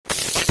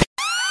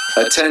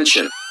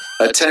Attention.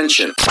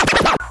 Attention.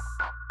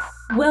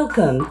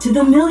 Welcome to the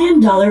 $1 Million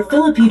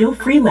Filipino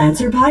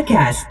Freelancer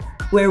Podcast,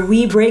 where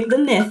we break the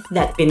myth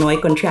that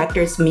Pinoy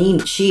contractors mean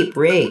cheap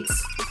rates.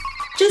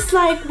 Just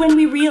like when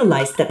we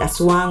realized that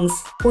aswangs,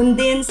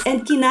 hundins,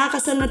 and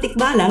kinakasal na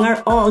tikbalang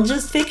are all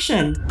just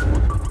fiction.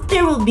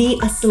 There will be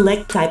a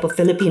select type of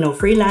Filipino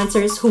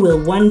freelancers who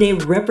will one day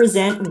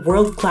represent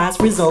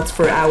world-class results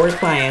for our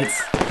clients.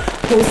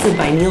 Hosted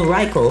by Neil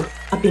Reichel,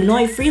 a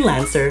Pinoy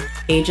freelancer,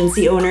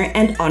 agency owner,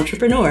 and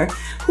entrepreneur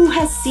who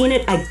has seen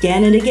it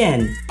again and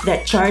again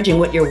that charging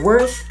what you're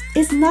worth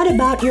is not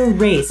about your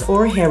race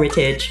or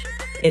heritage.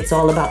 It's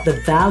all about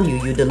the value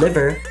you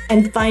deliver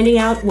and finding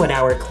out what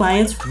our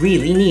clients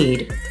really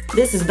need.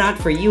 This is not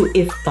for you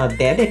if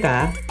pabebe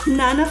ka,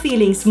 nana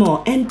feelings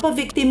mo, and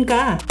pa-victim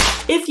ka.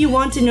 If you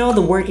want to know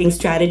the working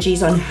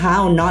strategies on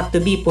how not to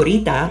be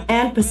purita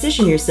and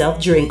position yourself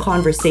during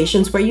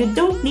conversations where you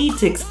don't need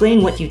to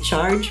explain what you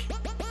charge,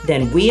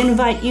 then we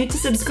invite you to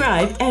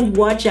subscribe and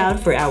watch out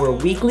for our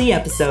weekly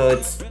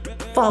episodes.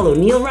 Follow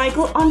Neil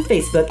Reichel on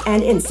Facebook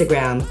and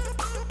Instagram.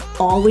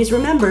 Always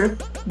remember,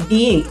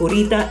 being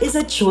purita is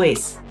a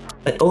choice,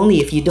 but only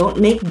if you don't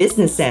make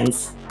business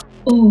sense.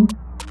 Oh,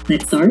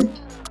 let's start.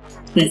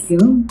 Let's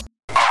go.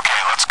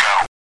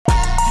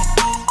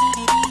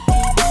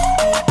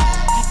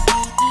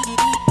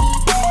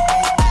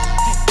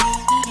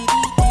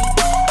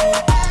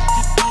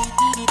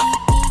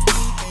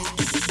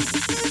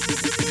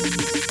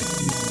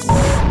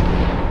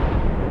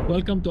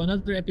 Welcome to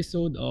another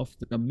episode of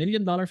the $1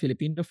 Million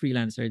Filipino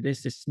Freelancer.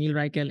 This is Neil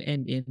Reichel,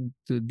 and in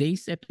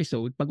today's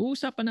episode,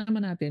 pag-uusapan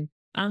naman natin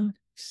ang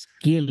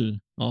skill.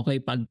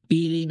 Okay,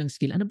 pagpili ng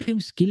skill. Ano ba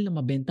yung skill na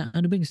mabenta?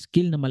 Ano ba yung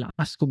skill na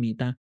malakas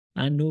kumita?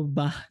 Ano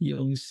ba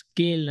yung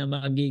skill na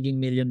magiging $1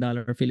 Million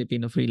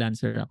Filipino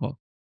Freelancer ako?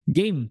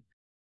 Game!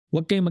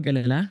 Huwag kayong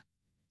mag-alala.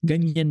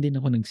 Ganyan din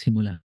ako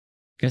nagsimula.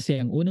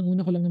 Kasi ang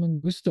unang-una ko lang naman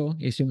gusto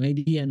is yung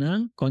idea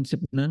ng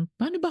concept ng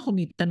paano ba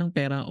kumita ng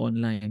pera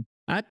online.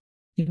 At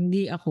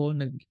hindi ako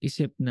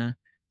nag-isip na,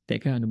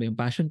 teka, ano ba yung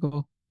passion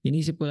ko?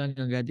 Inisip ko lang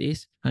agad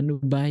is, ano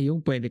ba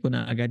yung pwede ko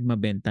na agad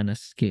mabenta na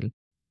skill?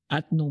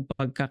 At nung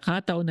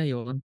pagkakataon na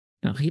yon,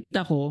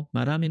 nakita ko,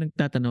 marami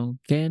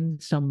nagtatanong, can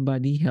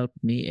somebody help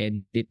me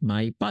edit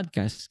my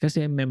podcast?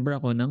 Kasi member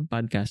ako ng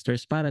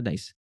Podcasters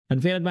Paradise.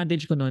 Ang fair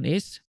advantage ko noon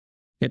is,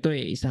 ito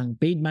isang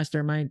paid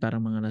mastermind,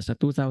 parang mga nasa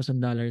 $2,000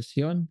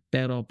 yon.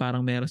 Pero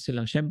parang meron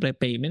silang, syempre,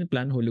 payment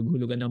plan,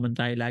 hulug-hulugan naman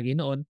tayo lagi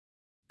noon.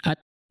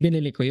 At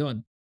binili ko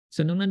yon.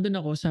 So nung nandun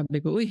ako,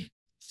 sabi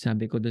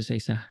ko doon sa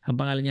isa, ang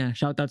pangalan niya,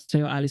 shoutout sa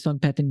iyo, Alison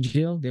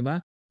Pettengill, di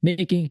ba?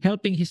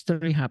 Helping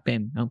History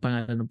Happen, ang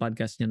pangalan ng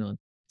podcast niya noon.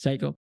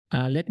 Sabi ko,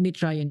 let me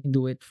try and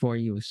do it for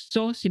you.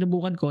 So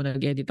sinubukan ko,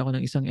 nag-edit ako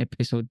ng isang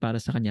episode para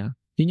sa kanya.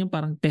 Yun yung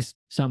parang test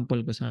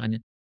sample ko sa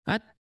kanya.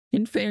 At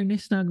in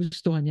fairness,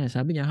 nagustuhan niya.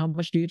 Sabi niya, how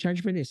much do you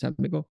charge for this?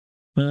 Sabi ko,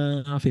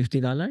 $50.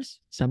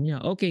 Sabi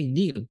niya, okay,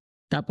 deal.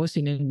 Tapos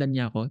sinendan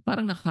niya ako,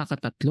 parang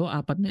nakakatatlo,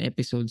 4 na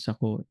episodes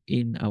ako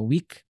in a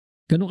week.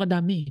 Ganun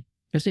kadami.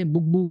 Kasi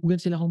bugbugan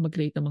sila kung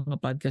mag-create ng mga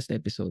podcast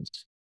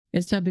episodes.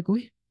 And sabi ko,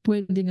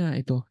 pwede nga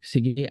ito.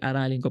 Sige,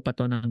 aralin ko pa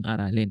to ng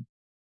aralin.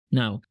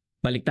 Now,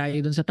 balik tayo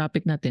dun sa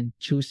topic natin,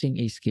 choosing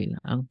a skill.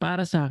 Ang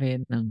para sa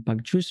akin, ang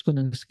pag-choose ko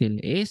ng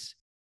skill is,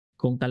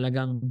 kung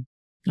talagang,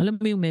 alam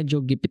mo yung medyo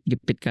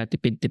gipit-gipit ka,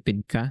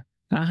 tipid-tipid ka,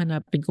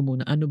 hahanapin ko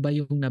muna, ano ba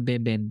yung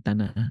nabebenta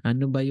na?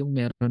 Ano ba yung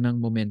meron ng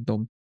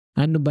momentum?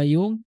 Ano ba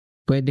yung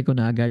pwede ko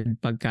na agad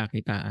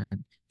pagkakitaan?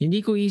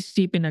 Hindi ko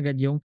isipin agad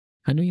yung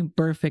ano yung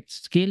perfect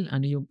skill,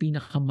 ano yung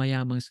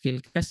pinakamayamang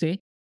skill.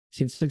 Kasi,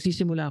 since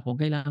nagsisimula ako,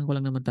 kailangan ko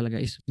lang naman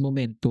talaga is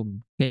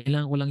momentum.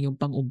 Kailangan ko lang yung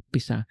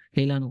pang-umpisa.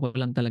 Kailangan ko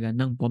lang talaga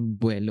ng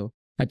pambuelo.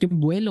 At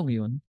yung buwelong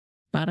yun,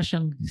 para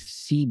siyang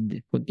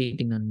seed, kung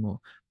titingnan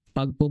mo.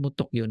 Pag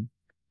pumutok yun,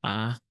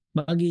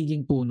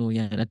 magiging puno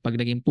yan. At pag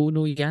naging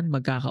puno yan,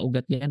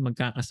 magkakaugat yan,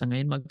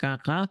 magkakasangayin,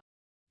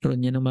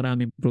 magkakaroon yan ng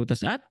maraming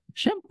prutas. At,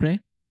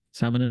 syempre,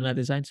 sama na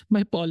natin science,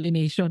 may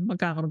pollination,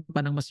 magkakaroon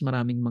pa ng mas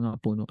maraming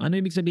mga puno. Ano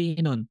ibig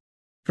sabihin nun?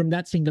 From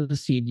that single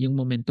seed, yung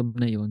momentum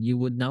na yun, you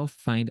would now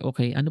find,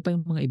 okay, ano pa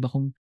yung mga iba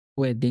kong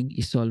pwedeng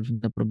isolve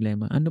na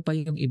problema? Ano pa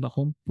yung iba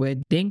kong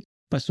pwedeng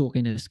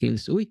pasukin na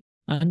skills?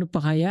 Ano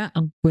pa kaya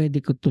ang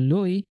pwede ko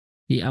tuloy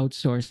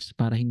i-outsource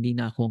para hindi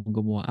na ako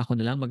gumawa? Ako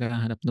na lang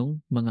maghahanap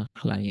ng mga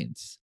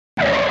clients.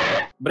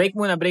 Break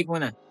muna.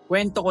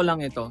 Kwento ko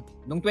lang ito.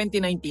 Noong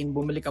 2019,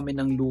 bumili kami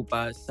ng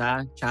lupa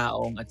sa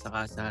Chaong at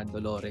saka sa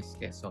Dolores,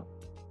 Quezon.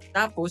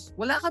 Tapos,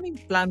 wala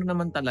kaming plano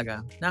naman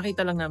talaga.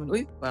 Nakita lang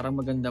namin, parang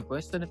maganda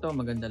pwesto nito,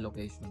 maganda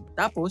location.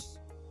 Tapos,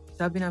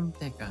 sabi namin,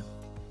 teka,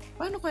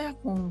 paano kaya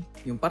kung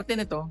yung parte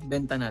nito,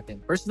 benta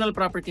natin? Personal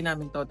property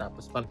namin to,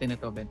 tapos parte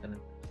nito, benta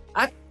natin.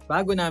 At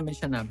bago namin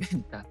siya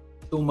nabenta,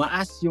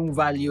 tumaas yung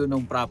value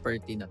ng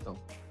property na to.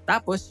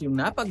 Tapos,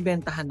 yung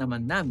napagbentahan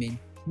naman namin,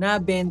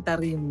 nabenta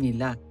rin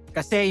nila.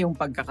 Kasi yung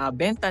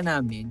pagkakabenta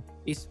namin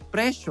is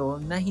presyo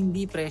na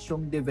hindi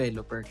presyong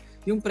developer.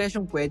 Yung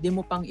presyong pwede mo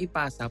pang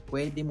ipasa,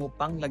 pwede mo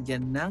pang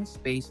lagyan ng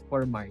space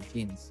for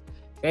margins.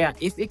 Kaya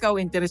if ikaw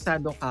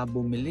interesado ka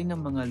bumili ng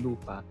mga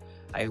lupa,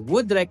 I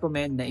would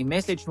recommend na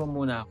i-message mo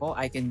muna ako.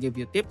 I can give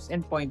you tips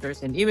and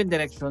pointers and even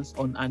directions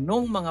on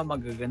anong mga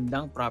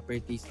magagandang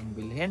properties ang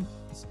bilhin,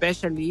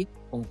 especially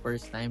kung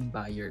first-time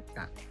buyer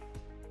ka.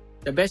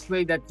 The best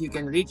way that you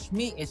can reach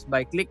me is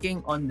by clicking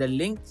on the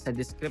link sa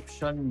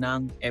description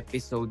ng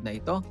episode na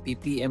ito.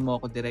 PPM mo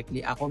ako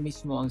directly. Ako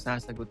mismo ang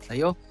sasagot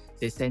sa'yo.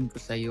 Sisend ko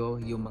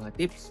sa'yo yung mga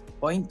tips,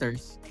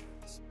 pointers,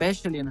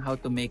 especially on how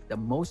to make the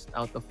most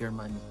out of your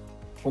money.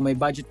 Kung may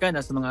budget ka,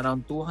 nasa mga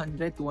around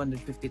 250,000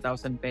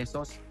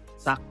 pesos,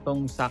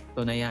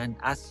 saktong-sakto na yan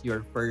as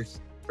your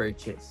first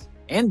purchase.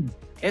 And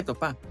eto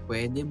pa,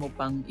 pwede mo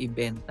pang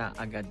ibenta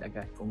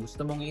agad-agad. Kung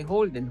gusto mong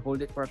i-hold and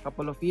hold it for a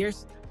couple of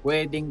years,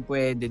 pwede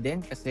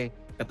din kasi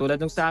katulad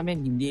nung sa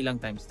amin, hindi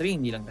lang times 3,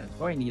 hindi lang times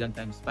 4, hindi lang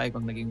times 5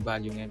 ang naging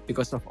value ngayon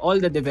because of all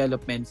the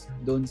developments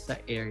doon sa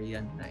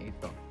area na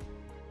ito.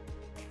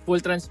 Full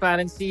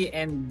transparency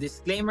and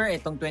disclaimer,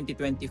 itong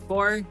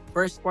 2024,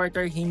 first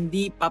quarter,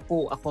 hindi pa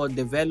po ako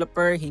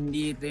developer,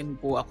 hindi rin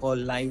po ako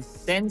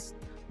licensed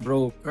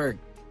broker.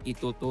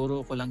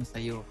 Ituturo ko lang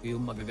sa iyo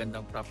yung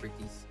magagandang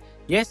properties.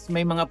 Yes,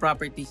 may mga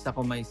properties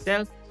ako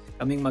myself,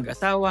 kaming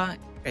mag-asawa,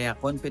 kaya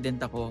confident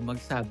ako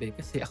magsabi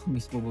kasi ako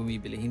mismo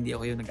bumibili, hindi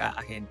ako yung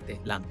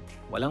nag-aahente lang.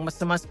 Walang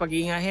masama sa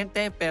pagiging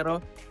ahente, pero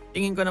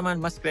tingin ko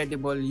naman mas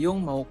credible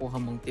yung makukuha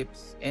mong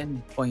tips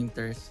and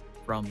pointers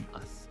from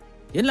us.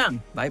 Yun lang.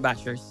 Bye,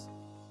 bashers.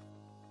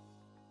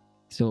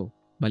 So,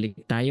 balik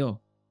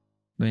tayo.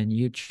 When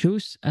you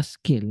choose a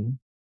skill,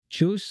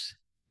 choose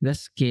the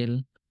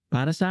skill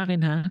para sa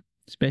akin ha,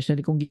 especially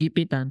kung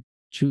gigipitan,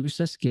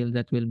 choose a skill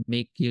that will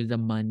make you the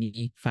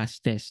money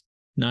fastest.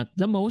 Not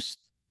the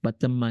most, but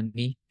the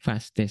money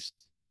fastest.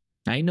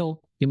 I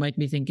know, you might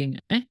be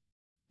thinking,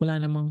 wala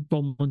namang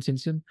common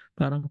sense yun.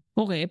 Parang,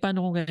 okay,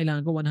 paano kung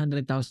kailangan ko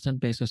 100,000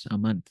 pesos a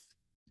month?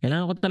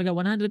 Kailangan ko talaga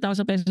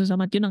 100,000 pesos a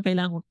month. Yun ang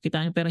kailangan ko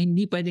kitain, pero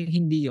hindi pwedeng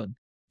hindi yun.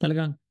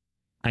 Talagang,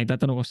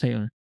 tatanong ko sa'yo,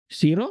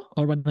 0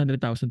 or 100,000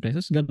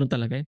 pesos? Ganun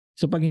talaga eh.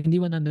 So pag hindi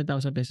 100,000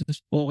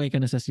 pesos, okay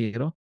ka na sa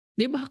 0?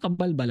 Di ba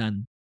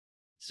kabalbalan?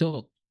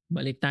 So,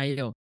 balik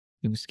tayo.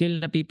 Yung skill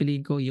na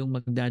pipiliin ko, yung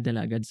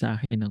magdadala agad sa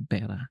akin ng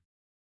pera.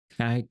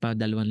 Kahit pa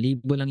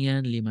 2,000 lang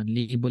yan,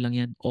 5,000 lang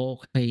yan,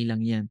 okay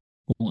lang yan.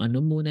 Kung ano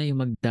muna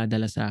yung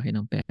magdadala sa akin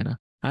ng pera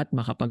at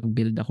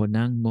makapag-build ako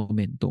ng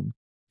momentum.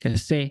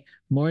 Kasi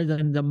more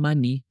than the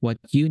money, what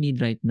you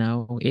need right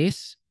now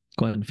is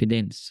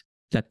confidence.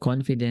 That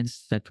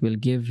confidence that will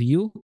give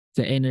you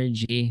the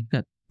energy,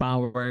 that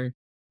power,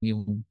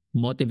 yung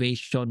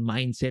motivation,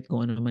 mindset,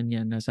 kung ano man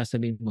yan, na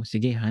sasabihin mo,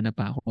 sige, hanap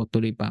pa ako,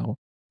 tuloy pa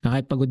ako.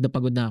 Kahit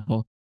pagod na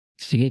ako,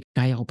 sige,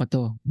 kaya ko pa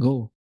to,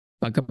 go.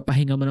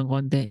 Pagkapahinga mo ng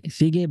konti,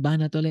 sige,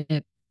 banat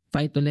ulit,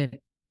 fight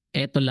ulit.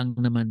 Eto lang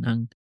naman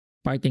ang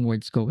parting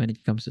words ko when it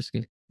comes to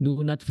skill.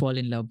 Do not fall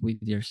in love with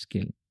your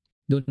skill.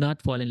 Do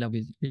not fall in love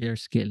with your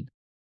skill.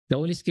 The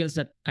only skills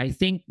that I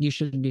think you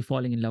should be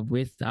falling in love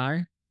with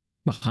are,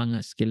 baka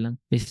nga skill lang,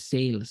 is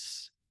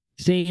sales.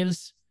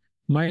 Sales,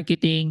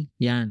 marketing,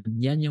 yan.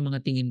 Yan yung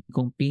mga tingin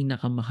kong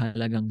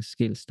pinakamahalagang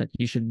skills that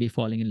you should be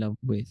falling in love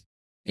with.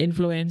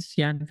 Influence,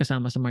 yan,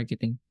 kasama sa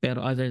marketing.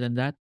 Pero other than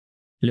that,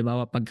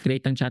 halimbawa,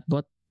 pag-create ng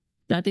chatbot,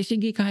 dati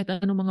sige, kahit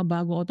anong mga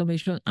bagong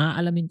automation,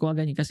 aalamin ko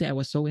agad kasi I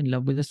was so in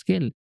love with the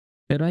skill.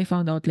 Pero I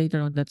found out later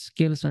on that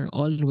skills are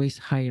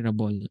always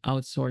hireable,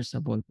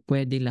 outsourceable.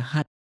 Pwede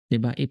lahat,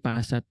 diba,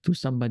 ipasa to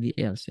somebody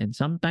else. And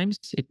sometimes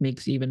it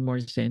makes even more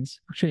sense.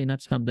 Actually,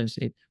 not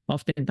sometimes, it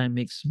oftentimes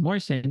makes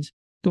more sense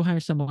to hire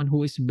someone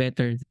who is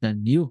better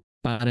than you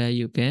para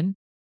you can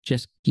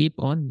just keep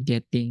on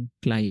getting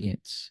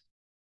clients.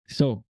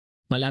 So,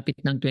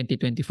 malapit ng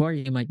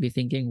 2024, you might be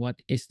thinking,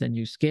 what is the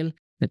new skill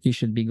that you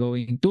should be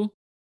going to?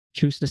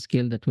 Choose the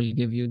skill that will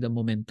give you the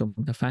momentum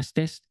the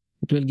fastest.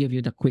 It will give you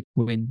the quick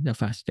win the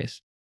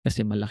fastest.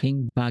 Kasi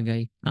malaking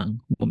bagay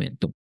ang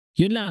momentum.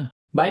 Yun lang.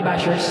 Bye,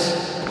 bashers!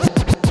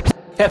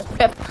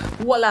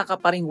 Wala ka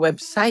pa ring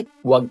website?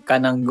 Huwag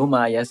ka nang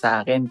gumaya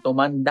sa akin.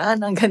 Tumanda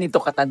ng ganito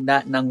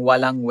katanda ng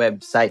walang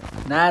website.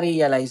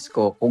 Na-realize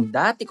ko kung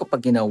dati ko pa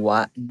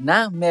ginawa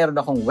na meron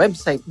akong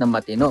website na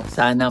matino.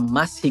 Sana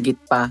mas higit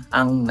pa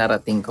ang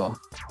narating ko.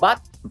 But,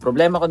 ang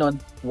problema ko nun,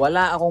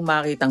 wala akong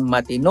makitang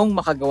matinong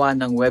makagawa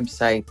ng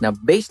website na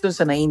based dun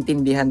sa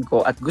naiintindihan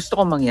ko at gusto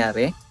kong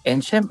mangyari.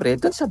 And syempre,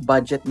 dun sa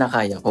budget na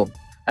kaya ko.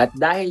 At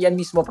dahil yan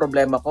mismo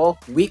problema ko,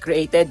 we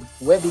created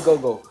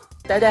Webigogo.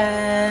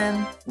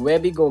 Tadan!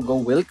 Webigogo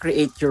will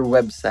create your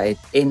website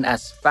in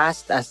as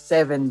fast as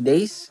 7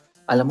 days.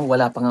 Alam mo,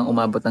 wala pa nga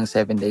umabot ng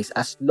 7 days.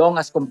 As long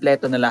as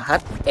kompleto na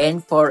lahat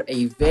and for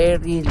a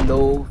very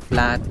low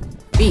flat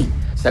fee.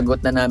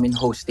 Sagot na namin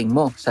hosting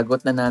mo,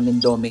 sagot na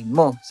namin domain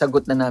mo,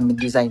 sagot na namin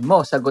design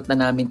mo, sagot na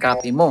namin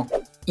copy mo.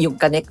 Yung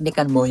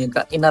kaneknikan mo, yung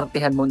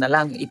inartihan mo na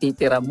lang,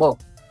 ititira mo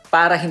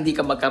para hindi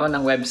ka magkaroon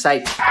ng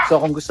website. So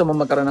kung gusto mo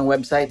magkaroon ng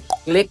website,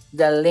 click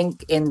the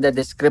link in the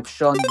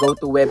description, go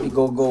to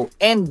Webigogo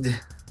and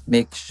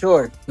make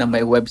sure na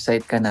may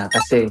website ka na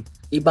kasi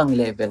ibang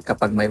level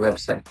kapag may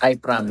website. I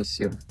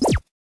promise you.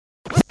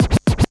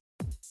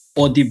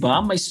 O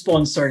diba, may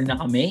sponsor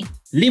na kami?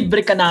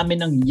 Libre ka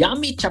namin ng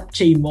yummy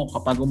chapchae mo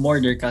kapag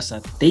umorder ka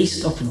sa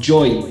Taste of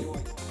Joy.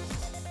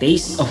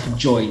 Taste of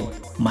Joy.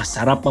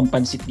 Masarap ang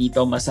pansit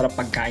dito, masarap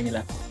pagkain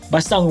nila.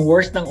 Basta ang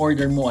worth ng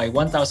order mo ay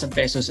 1,000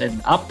 pesos and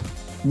up.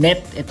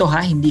 Net, ito ha,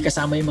 hindi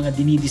kasama yung mga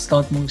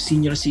dinidiscount mong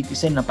senior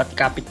citizen na pati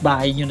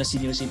kapitbahay nyo na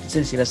senior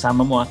citizen, sila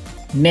sama mo ha.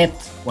 Net,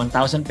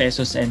 1,000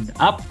 pesos and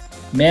up.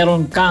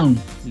 Meron kang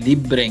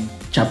libreng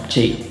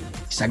chapchae.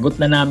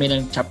 Sagot na namin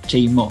ang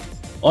chapchae mo.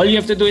 All you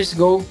have to do is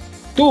go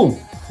to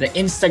the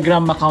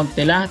Instagram account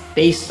nila,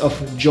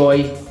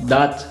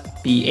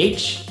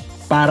 tasteofjoy.ph,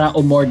 para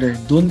umorder.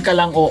 Doon ka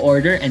lang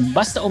o-order and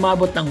basta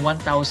umabot ng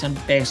 1,000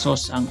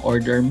 pesos ang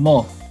order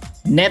mo.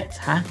 Net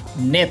ha?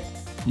 Net.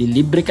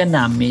 Lilibre ka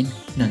namin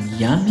ng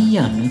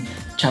yummy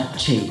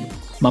chapchae.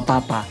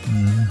 Mapapa.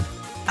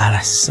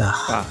 Alasa.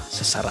 Pa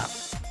sa sarap.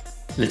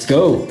 Let's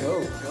go!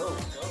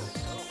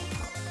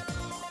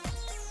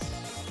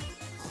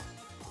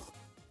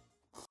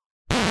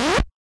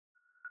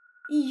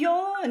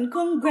 Yon!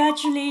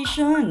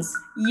 Congratulations!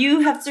 You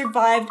have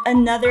survived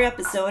another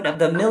episode of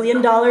the $1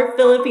 Million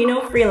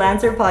Filipino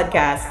Freelancer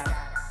Podcast.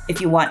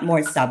 If you want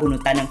more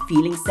sabunutan ng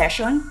feeling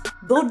session,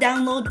 go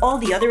download all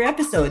the other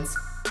episodes.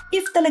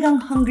 If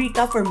talagang hungry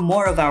ka for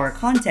more of our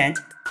content,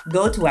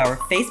 go to our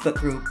Facebook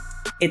group.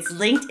 It's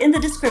linked in the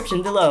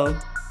description below.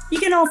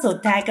 You can also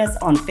tag us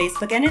on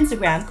Facebook and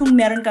Instagram kung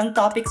meron kang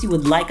topics you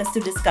would like us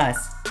to discuss.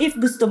 If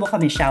gusto mo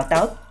kami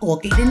shoutout,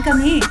 okay din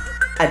kami.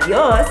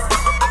 Adios!